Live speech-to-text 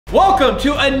Welcome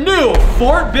to a new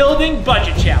fort building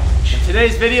budget challenge. And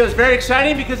today's video is very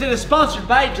exciting because it is sponsored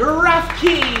by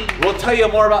DraftKings. We'll tell you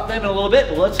more about them in a little bit,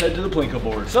 but let's head to the Plinko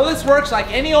board. So this works like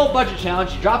any old budget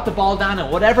challenge. You drop the ball down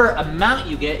and whatever amount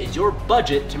you get is your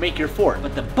budget to make your fort.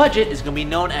 But the budget is gonna be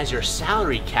known as your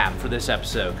salary cap for this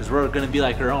episode because we're gonna be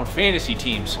like our own fantasy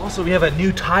teams. Also, we have a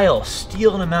new tile,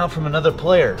 steal an amount from another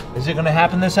player. Is it gonna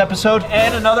happen this episode?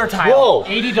 And another tile. Whoa.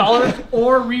 $80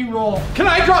 or re-roll. Can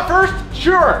I drop first?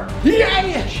 Sure.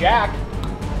 Yeah. Shaq.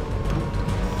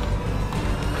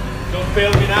 Don't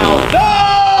fail me now.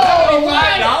 No! $75?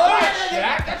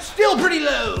 Shaq, that's still pretty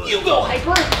low. You go,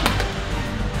 Hyper.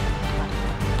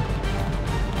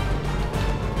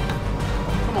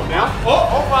 Come on now.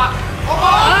 Oh!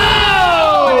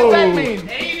 What does that mean?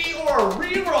 80 or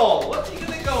re-roll. What's he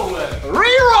gonna go with?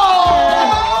 Re-roll!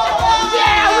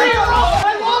 Yeah, re-roll!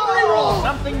 I love re-roll!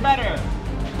 Something better.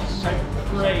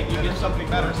 Great, you get something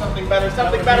better, something better,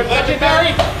 something better,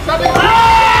 legendary, something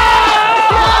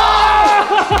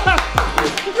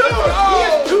Dude, he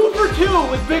is 2 for 2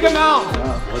 with big amounts.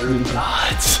 What are the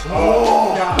odds?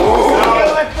 Oh!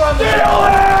 Deal it!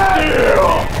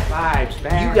 Five,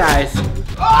 spam. You guys.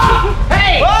 Oh!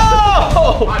 Hey! Oh!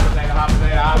 Come on.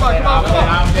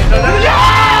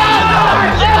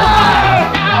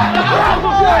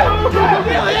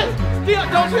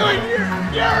 Don't do it here.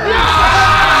 Yeah,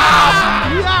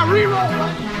 reroll.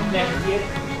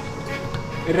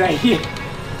 Right here.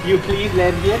 You please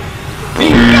let me in.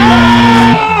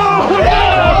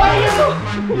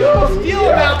 Yo! Steal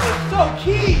amount was so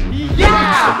key.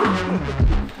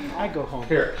 Yeah! I go home.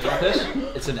 Here, got this?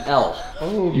 It's an L.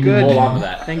 Oh, you good. Can hold on to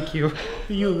that. Thank you.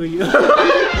 You.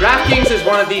 DraftKings is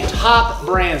one of the top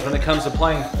brands when it comes to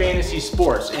playing fantasy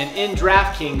sports. And in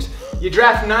DraftKings, you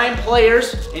draft 9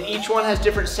 players and each one has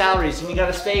different salaries and you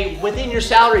gotta stay within your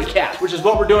salary cap, which is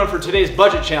what we're doing for today's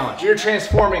budget challenge. You're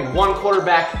transforming 1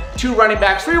 quarterback, 2 running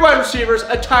backs, 3 wide receivers,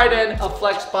 a tight end, a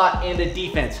flex spot, and a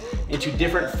defense into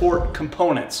different fort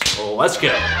components. Well, let's go.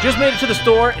 Just made it to the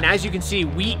store, and as you can see,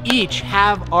 we each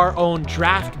have our own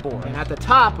draft board. And at the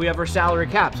top, we have our salary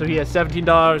cap. So he has $17,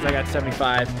 I got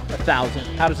 75, 1,000.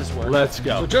 How does this work? Let's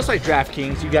go. So just like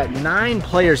DraftKings, you got 9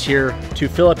 players here to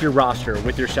fill up your roster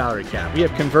with your salary cap. We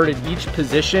have converted each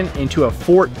position into a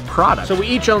fort product. So we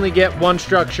each only get 1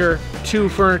 structure, 2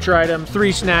 furniture items,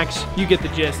 3 snacks. You get the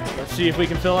gist. Let's see if we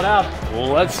can fill it out. Well,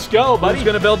 let's go, buddy. Who's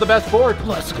gonna build the best fort?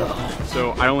 Let's go.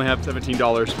 So I only have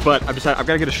 $17, but I've decided I've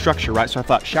got to get a structure, right? So I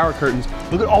thought shower curtains.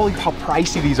 Look at all how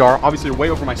pricey these are. Obviously, they're way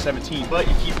over my 17, but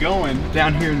you keep going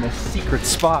down here in the secret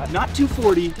spot. Not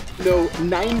 240, no,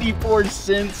 94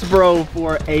 cents, bro,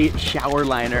 for a shower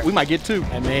liner. We might get 2.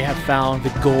 And they have found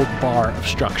the gold bar of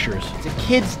structures. It's a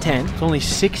kid's tent. It's only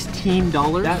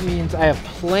 $16. That means I have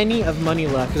plenty of money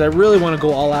left because I really want to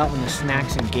go all out on the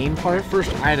snacks and game part.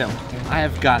 First item, I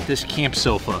have got this camp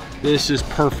sofa. This is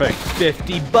perfect.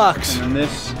 $50. And then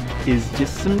this is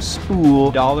just some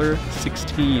spool,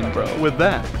 $1.16, bro. With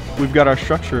that, we've got our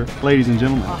structure, ladies and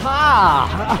gentlemen. Aha!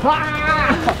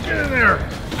 Aha! Get in there!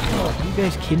 Oh, you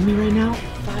guys kidding me right now?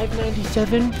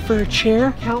 $5.97 for a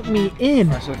chair? Count me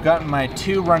in. So I've gotten my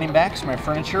 2 running backs, my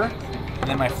furniture, and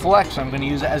then my flex. I'm gonna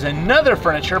use it as another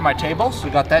furniture, my table. So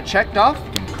we got that checked off.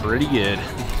 Pretty good.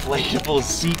 Inflatable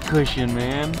seat cushion,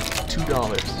 man.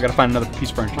 $2. We gotta find another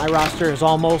piece of furniture. My roster is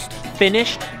almost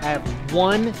finished. I have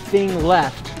 1 thing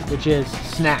left, which is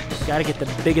snacks. Gotta get the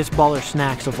biggest baller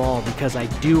snacks of all because I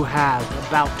do have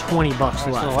about 20 bucks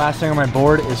left. So the last thing on my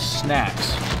board is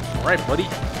snacks. All right, buddy.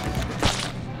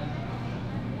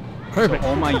 Perfect. So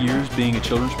all my years being a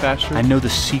children's pastor, I know the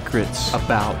secrets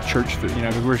about church food, you know,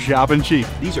 because we're shopping cheap.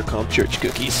 These are called church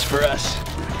cookies for us.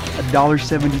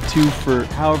 $1.72 for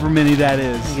however many that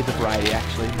is. You get the variety,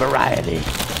 actually. Variety.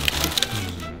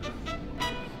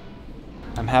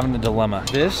 I'm having a dilemma.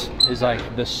 This is like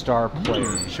the star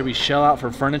player. Should we shell out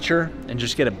for furniture and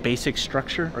just get a basic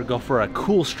structure or go for a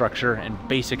cool structure and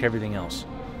basic everything else?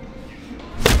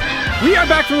 We are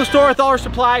back from the store with all our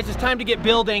supplies. It's time to get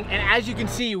building. And as you can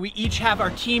see, we each have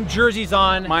our team jerseys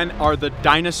on. Mine are the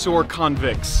dinosaur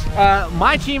convicts.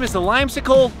 My team is the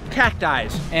Limesicle Cacti.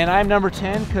 And I'm number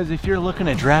 10 because if you're looking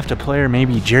to draft a player,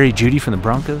 maybe Jerry Jeudy from the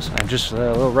Broncos, I'm just a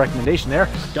little recommendation there.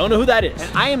 Don't know who that is.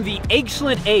 And I am the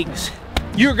Excellent Eggs.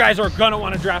 You guys are gonna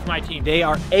want to draft my team. They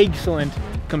are excellent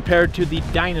compared to the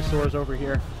dinosaurs over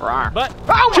here. But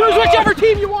choose whichever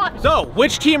team you want. So,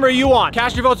 which team are you on?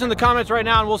 Cast your votes in the comments right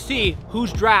now and we'll see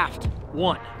whose draft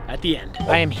won at the end.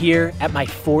 I am here at my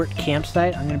fort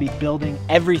campsite. I'm gonna be building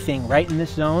everything right in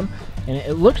this zone. And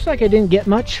it looks like I didn't get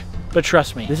much, but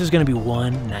trust me, this is gonna be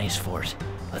one nice fort.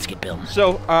 Let's get building.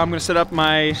 So I'm gonna set up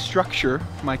my structure,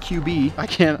 my QB. I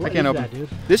can't open. that, dude?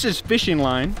 This is fishing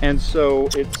line, and so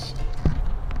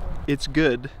it's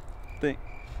good thing,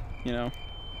 you know.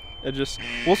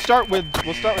 We'll start with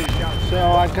the shower. So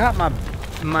I've got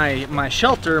my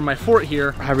shelter, my fort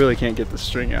here. I really can't get the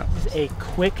string out. This is a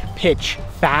quick pitch,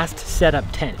 fast setup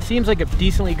tent. Seems like a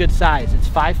decently good size. It's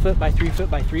 5 foot by 3 foot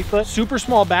by 3 foot. Super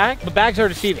small bag, but bags are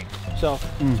deceiving. So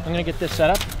I'm gonna get this set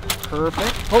up.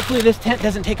 Perfect. Hopefully this tent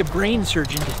doesn't take a brain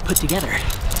surgeon to put together.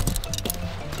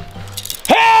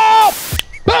 Help!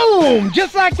 Boom!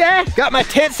 Just like that. Got my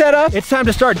tent set up. It's time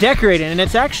to start decorating, and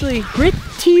it's actually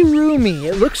pretty roomy.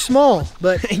 It looks small,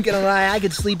 but ain't gonna lie, I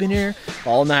could sleep in here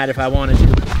all night if I wanted to.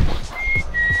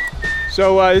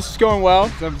 So this is going well.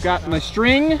 So I've got my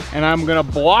string, and I'm gonna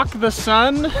block the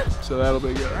sun, so that'll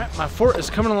be good. All right, my fort is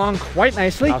coming along quite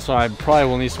nicely. Also, I probably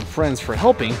will need some friends for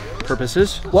helping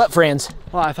purposes. What friends?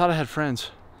 Well, I thought I had friends.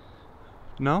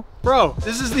 No? Bro,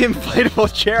 this is the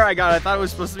inflatable chair I got. I thought it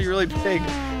was supposed to be really big.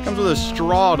 Comes with a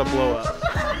straw to blow up.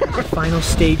 Final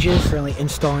stages, currently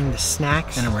installing the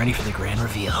snacks, and I'm ready for the grand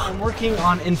reveal. I'm working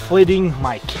on inflating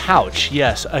my couch.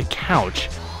 Yes, a couch.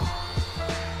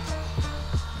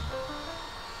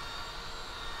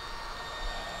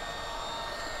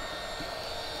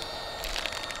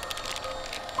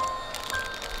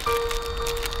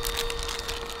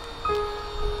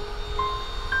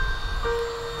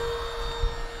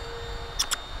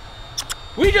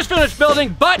 We just finished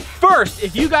building, but first,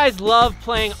 if you guys love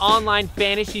playing online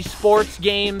fantasy sports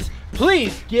games,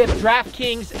 please give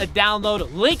DraftKings a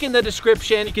download. Link in the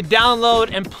description. You can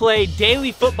download and play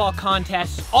daily football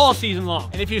contests all season long.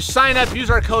 And if you sign up,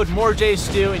 use our code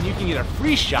MOREJSTU and you can get a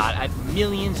free shot at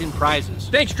millions in prizes.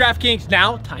 Thanks, DraftKings.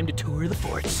 Now, time to tour the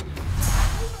forts.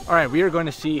 All right, we are going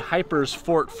to see Hyper's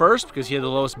fort first because he had the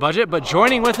lowest budget, but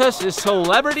joining with us is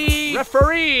celebrity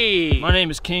referee. My name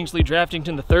is Kingsley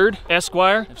Draftington III,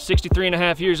 Esquire. I have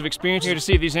 63.5 years of experience here to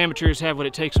see if these amateurs have what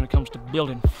it takes when it comes to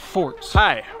building forts.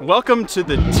 Hi, welcome to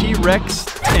the T-Rex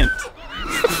tent.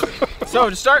 So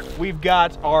to start, we've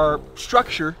got our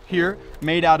structure here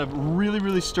made out of really,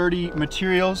 really sturdy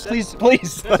materials. Please.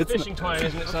 That's fishing twine,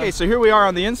 isn't it, son? Okay, so here we are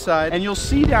on the inside, and you'll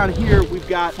see down here we've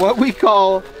got what we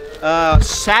call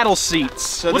saddle seats.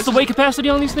 So what's the weight capacity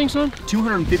on these things, son?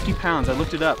 250 pounds. I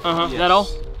looked it up. Is that all?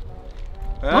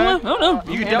 No.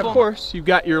 You can double. Of course, you've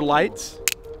got your lights.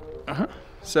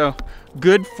 So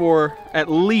good for at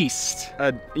least,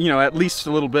 at least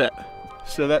a little bit.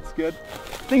 So that's good.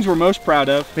 Things we're most proud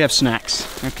of, we have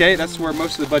snacks. Okay, that's where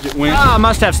most of the budget went. Ah,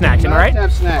 must have snacks, am I right?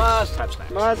 Must have snacks. Must have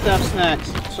snacks. Must have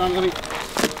snacks. So I'm gonna.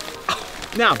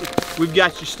 Now, we've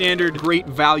got your standard Great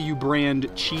Value brand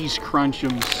cheese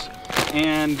crunchums.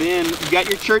 And then you got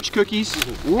your church cookies.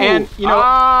 Ooh. And you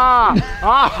know,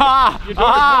 you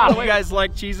guys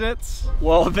like Cheez-Its?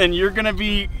 Well, then you're gonna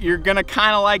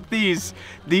kind of like these.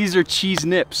 These are cheese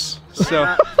nips.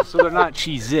 So they're not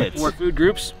Cheez-Its. More food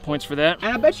groups, points for that.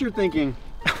 And I bet you're thinking,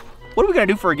 what are we gonna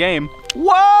do for a game?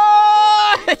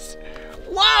 What?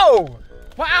 Whoa!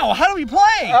 Wow, how do we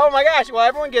play? Oh my gosh, well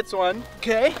everyone gets one.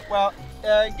 Okay. Well,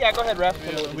 yeah, go ahead, ref.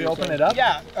 We open it up?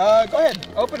 Yeah, go ahead,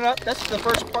 open it up. That's the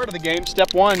first part of the game.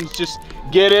 Step one is just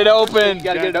get it open. You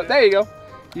gotta get it open. There you go.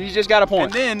 You just got a point.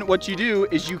 And then what you do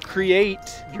is you create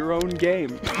your own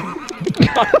game.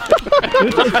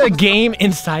 It's a game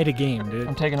inside a game, dude.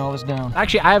 I'm taking all this down.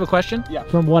 Actually, I have a question. Yeah.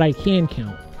 From what I can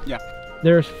count. Yeah.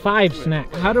 There's 5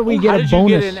 snacks. How do we get a bonus? How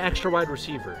did you get an extra wide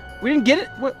receiver? We didn't get it.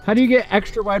 What? How do you get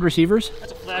extra wide receivers?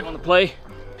 That's a flag on the play.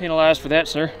 Penalized for that,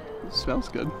 sir. It smells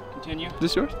good. Continue. Is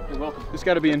this yours? You're welcome. It's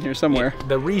got to be in here somewhere.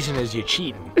 The reason is you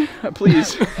cheating.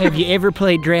 Please. Have you ever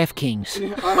played DraftKings?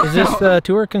 Is this the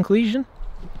tour conclusion?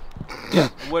 Yeah.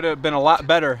 Would have been a lot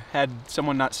better had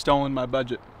someone not stolen my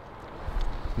budget.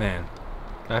 Man,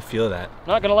 I feel that.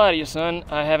 Not gonna lie to you, son.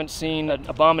 I haven't seen an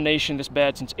abomination this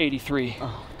bad since '83.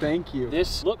 Oh, thank you.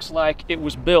 This looks like it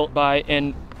was built by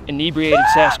an inebriated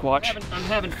Sasquatch. I'm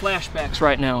having flashbacks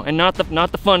right now, and not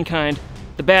the fun kind,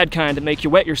 the bad kind that make you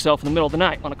wet yourself in the middle of the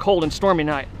night on a cold and stormy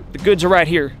night. The goods are right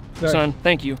here, son.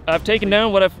 Thank you. I've taken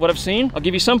down what I've seen. I'll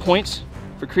give you some points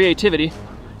for creativity.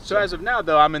 So as of now,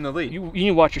 though, I'm in the lead. You need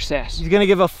to watch your sass. He's gonna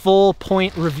give a full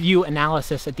point review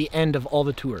analysis at the end of all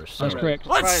the tours. That's correct.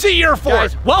 Let's see your fort.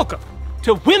 Guys, welcome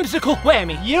to Whimsical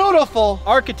Whammy. Beautiful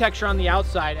architecture on the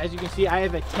outside. As you can see, I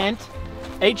have a tent,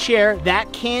 a chair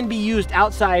that can be used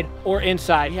outside or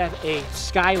inside. You have a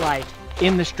skylight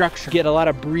in the structure. Get a lot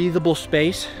of breathable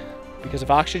space because of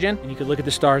oxygen, and you can look at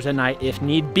the stars at night if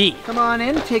need be. Come on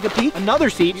in, take a peek. Another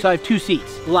seat, so I have 2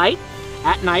 seats. Light,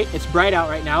 at night. It's bright out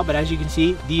right now, but as you can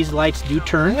see, these lights do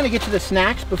turn. I'm gonna get to the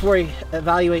snacks before I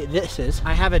evaluate this.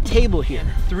 I have a table here,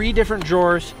 3 different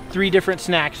drawers, 3 different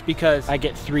snacks because I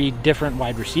get 3 different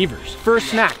wide receivers. First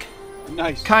snack.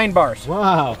 Nice. Kind bars.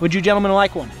 Wow. Would you gentlemen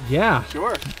like one? Yeah.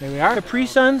 Sure. There we are. Capri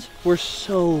Suns were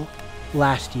so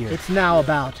last year. It's now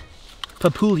about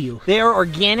Papuliu. They are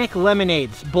organic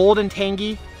lemonades, bold and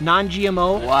tangy,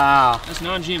 non-GMO. Wow. That's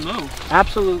non-GMO.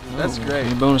 Absolutely. That's great.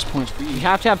 Any bonus points for You you.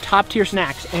 have to have top tier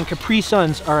snacks, and Capri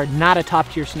Suns are not a top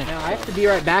tier snack. Now, I have to be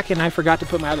right back, and I forgot to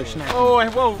put my other snack. Oh,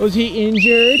 whoa. Was he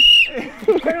injured?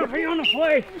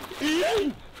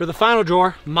 For the final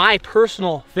drawer, my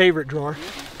personal favorite drawer,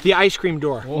 the ice cream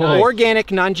drawer.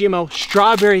 Organic, non-GMO,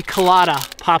 strawberry colada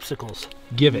popsicles.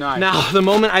 Give it. Nice. Now, the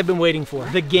moment I've been waiting for,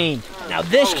 the game. Now,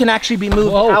 this can actually be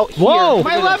moved out here. Whoa.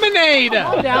 My lemonade!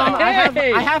 Calm down.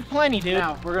 I have plenty, dude.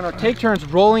 Now, we're gonna take turns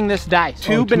rolling this dice.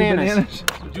 2 bananas.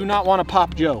 Do not want to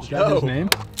pop Joe. Got his name.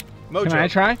 Mojo. Can I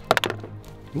try?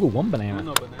 Ooh, 1 banana.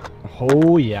 No banana.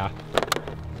 Oh yeah.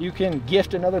 You can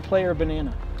gift another player a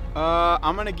banana.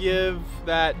 I'm gonna give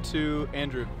that to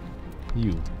Andrew.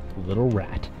 You little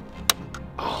rat.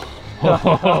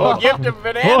 Oh, gift a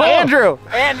banana. Andrew!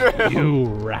 You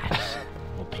rat.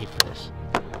 We'll pay for this.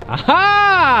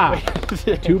 Aha!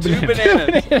 2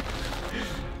 bananas. And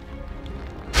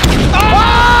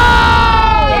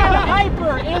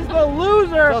Hyper is the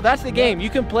loser! So that's the game. You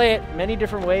can play it many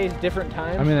different ways, different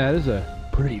times. I mean, that is a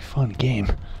pretty fun game.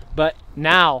 But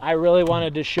now, I really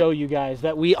wanted to show you guys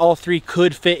that we all 3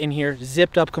 could fit in here,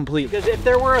 zipped up completely. Because if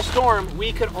there were a storm,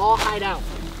 we could all hide out.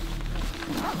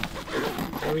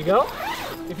 There we go.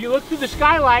 If you look through the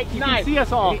skylight, you can see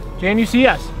us all. Can you see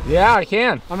us? Yeah, I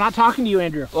can. I'm not talking to you,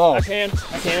 Andrew. Oh, I can.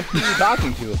 Who are you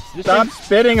talking to? stop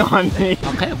spitting on me.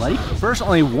 Okay, buddy. First,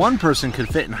 only one person could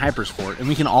fit in Hypersport, and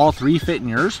we can all 3 fit in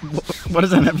yours. What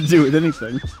does that have to do with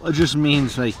anything? It just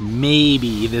means like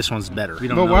maybe this one's better. We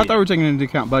don't know. I yet. thought we were taking into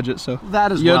account budget, so.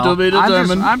 That as Yet well. to be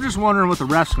determined. I'm just wondering what the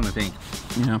ref's gonna think.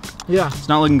 You know, Yeah. it's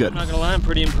not looking good. I'm not gonna lie, I'm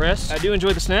pretty impressed. I do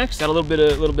enjoy the snacks. Got a little bit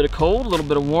of cold, a little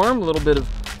bit of warm, a little bit of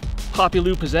Poppy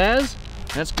Lou pizzazz.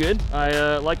 That's good.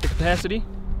 I like the capacity.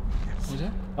 What was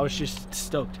that? I was just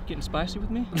stoked. Getting spicy with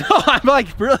me? No, I'm like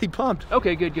really pumped.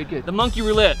 Okay, good. The monkey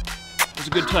roulette was a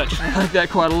good touch. I like that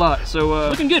quite a lot. So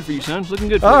looking good for you, son. Looking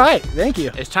good for you. All right, thank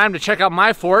you. It's time to check out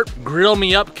my fort. Grill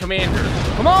me up, Commander.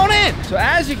 Come on in. So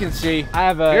as you can see, I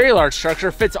have a very large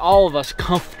structure, fits all of us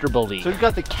comfortably. So we've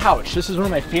got the couch. This is one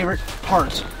of my favorite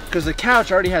parts because the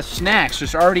couch already has snacks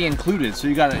just already included. So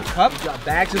you got a cup, you got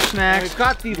bags of snacks. We've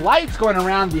got the lights going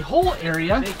around the whole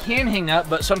area. They can hang up,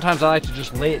 but sometimes I like to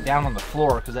just lay it down on the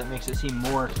floor because that makes it seem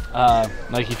more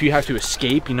like if you have to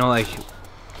escape, you know, like.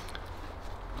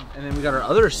 And then we got our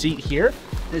other seat here,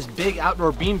 this big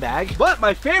outdoor beanbag. But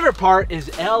my favorite part is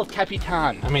El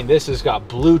Capitan. I mean, this has got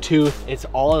Bluetooth, it's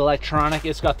all electronic,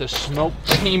 it's got the smoke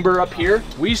chamber up here.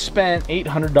 We spent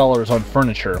 $800 on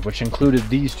furniture, which included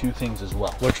these 2 things as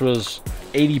well, which was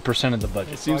 80% of the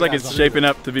budget. It seems like it's shaping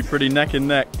up to be pretty neck and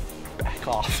neck. Back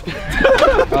off.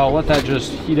 I'll let that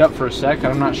just heat up for a sec.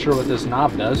 I'm not sure what this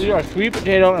knob does. These are sweet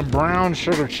potato and brown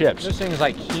sugar chips. This thing is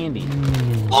like candy.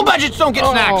 Low budgets don't get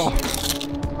snacks.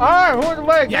 All right, who's the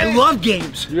leg? Yeah, I love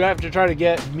games. You have to try to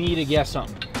get me to guess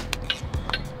something.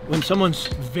 When someone's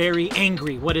very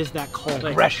angry, what is that called?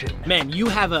 Aggression. Man, you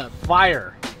have a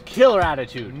Fire. Killer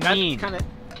attitude. Mean. kind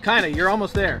of. You're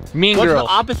almost there. Mean What's girls.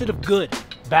 the opposite of good?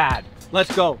 Bad.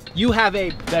 Let's go. You have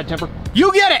a Bad temper.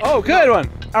 You get it. Oh, good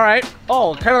one. All right.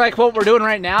 Oh, kind of like what we're doing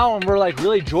right now, and we're like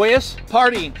really joyous.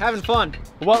 Partying, having fun.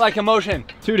 What like emotion?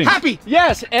 Tooting. Happy.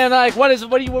 Yes. And like, what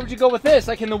would you go with this?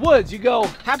 Like in the woods, you go.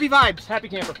 Happy vibes. Happy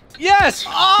camper. Yes.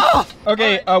 Oh.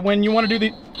 Okay, when you want to do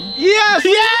the. Yes.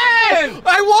 Yes.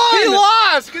 I won. He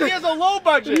lost because he has a low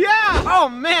budget. Yeah. Oh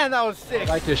man, that was sick. I'd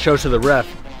like to show to the ref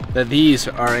that these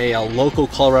are a local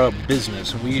Colorado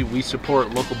business. We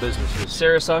support local businesses.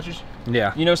 Sarah Sausage.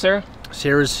 Yeah. You know Sarah?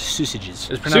 Sarah's Sausages.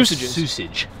 It's pronounced Sausages.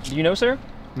 sausage. Do you know Sarah?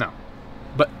 No.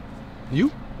 But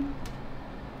you?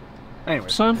 Anyway.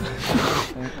 Son.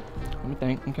 Let me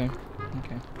think. Okay,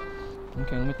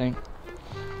 let me think.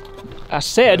 I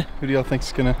said. Who do y'all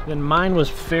think's gonna? Then mine was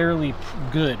fairly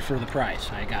good for the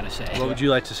price, I gotta say. What would you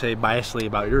like to say biasly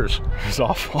about yours? It's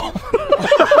awful.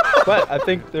 But I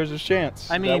think there's a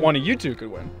chance I mean- that one of you 2 could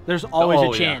win. There's always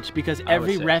Oh, a chance because would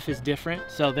every say. ref is different,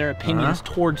 so their opinions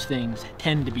towards things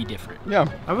tend to be different.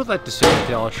 Yeah. I would like to say that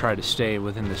they all try to stay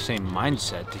within the same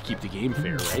mindset to keep the game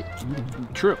fair, right?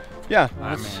 True. Yeah.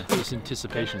 Ah, man, this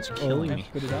anticipation's killing me.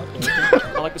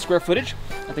 I like the square footage.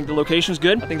 I think the location's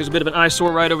good. I think there's a bit of an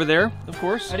eyesore right over there, of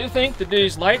course. I do think that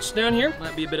these lights down here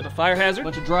might be a bit of a fire hazard.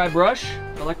 Bunch of dry brush,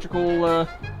 electrical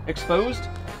exposed.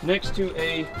 next to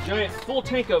a giant full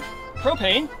tank of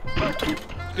propane.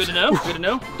 Good to know, good to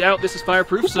know. Doubt this is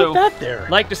fireproof, so put that there?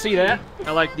 Like to see that.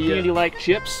 I like the candy-like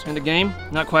chips in the game.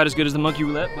 Not quite as good as the monkey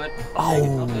roulette, but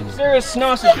Sarah's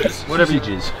sausages. Whatever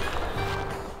Sausages.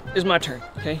 is my turn,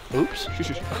 okay? Oops.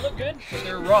 They look good, but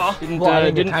they're raw. Well,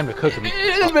 I didn't get time to cook them.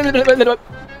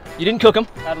 You didn't cook them.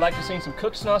 I'd like to see some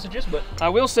cooked sausages, but I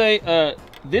will say,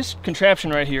 this contraption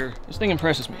right here, this thing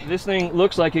impresses me. This thing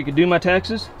looks like it could do my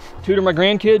taxes, tutor my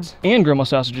grandkids, and grill my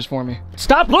sausages for me.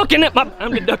 Stop looking at my...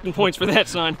 I'm deducting points for that,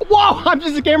 son. Whoa, I'm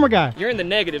just a camera guy. You're in the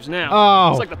negatives now.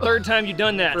 Oh. It's like the third time you've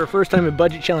done that. For the first time in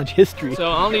budget challenge history. So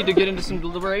I'll need to get into some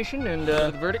deliberation and the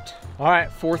verdict. All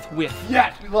right. Forthwith.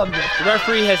 Yes, we love this. The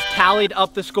referee has tallied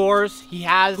up the scores. He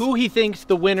has who he thinks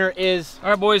the winner is.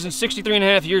 All right, boys, in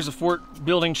 63.5 years of fort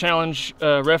building challenge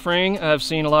refereeing, I've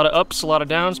seen a lot of ups, a lot of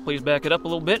downs. Please back it up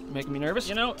a little bit, making me nervous.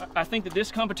 You know, I think that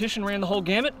this competition ran the whole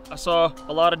gamut. I saw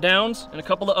a lot of downs and a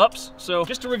couple of ups. So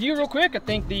just to review real quick, I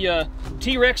think the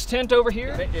T-Rex tent over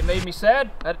here, it made me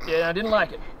sad. I didn't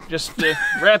like it. Just to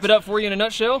wrap it up for you in a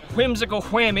nutshell, whimsical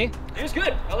whammy. It was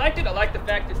good. I liked it. I like the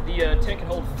fact that the tent can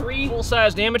hold 3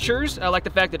 full-sized amateurs. I like the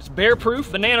fact that it's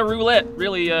bear-proof. Banana roulette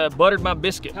really buttered my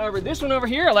biscuit. However, this one over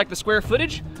here, I like the square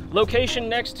footage. Location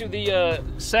next to the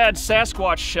sad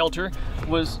Sasquatch shelter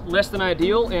was less than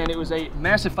ideal, and it was a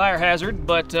massive fire hazard,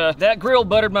 but that grill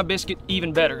buttered my biscuit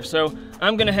even better. So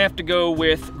I'm gonna have to go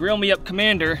with Grill Me Up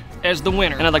Commander as the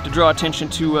winner. And I'd like to draw attention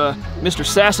to Mr.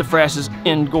 Sassafras's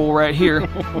end goal right here.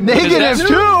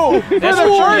 -2 for the That's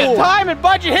first time in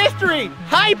budget history.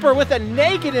 Hyper with a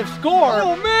negative score.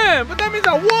 Oh man, but that means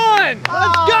I won!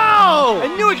 Let's go!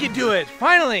 I knew I could do it,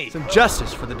 finally! Some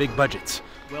justice for the big budgets.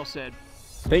 Well said.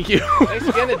 Thank you. Thanks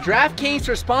again to DraftKings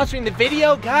for sponsoring the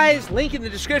video. Guys, link in the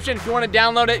description if you want to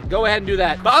download it. Go ahead and do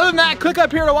that. But other than that, click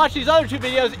up here to watch these other 2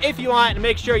 videos if you want, and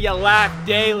make sure you laugh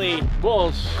daily.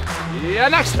 We'll see you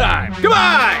next time.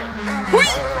 Goodbye! Whee!